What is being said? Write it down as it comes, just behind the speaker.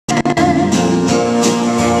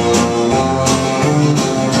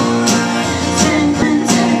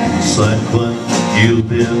You've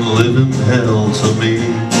been living hell to me.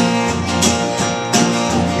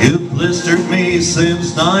 You've blistered me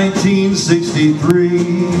since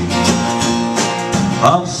 1963.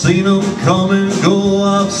 I've seen them come and go,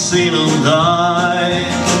 I've seen them die.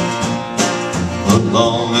 But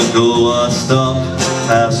long ago I stopped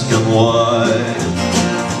asking why.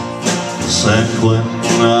 San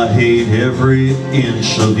Quentin, I hate every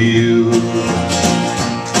inch of you.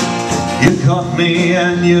 You cut me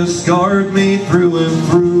and you scarred me through and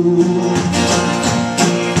through.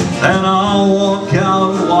 And I'll walk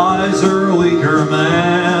out a wiser, weaker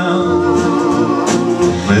man.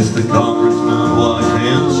 Mr. Congressman, why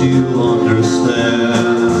can't you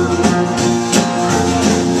understand?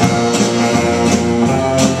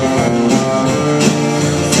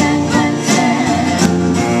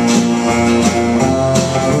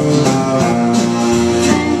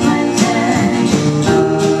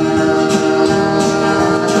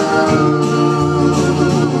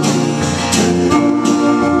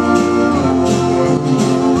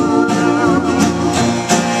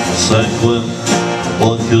 San Quentin,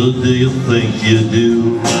 what good do you think you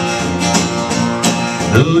do?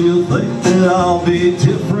 Do you think that I'll be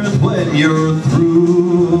different when you're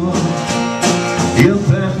through? You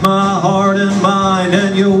bent my heart and mind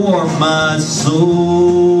and you warmed my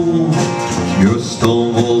soul. Your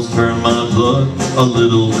stone walls turned my blood a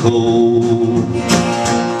little cold.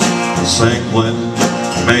 San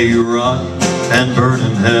Quentin, may you rot and burn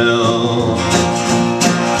in hell.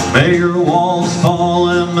 May your walls fall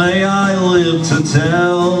and may I live to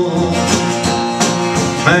tell.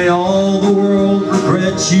 May all the world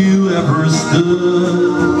regret you ever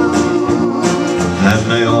stood. And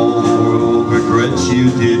may all the world regret you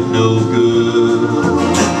did no good.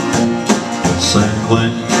 San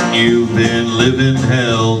Quentin, you've been living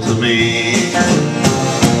hell to me.